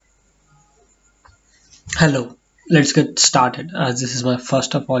Hello, let's get started as this is my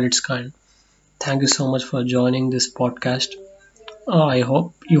first of all its kind. Thank you so much for joining this podcast. I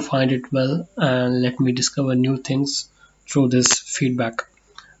hope you find it well and let me discover new things through this feedback.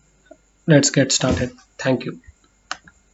 Let's get started. Thank you.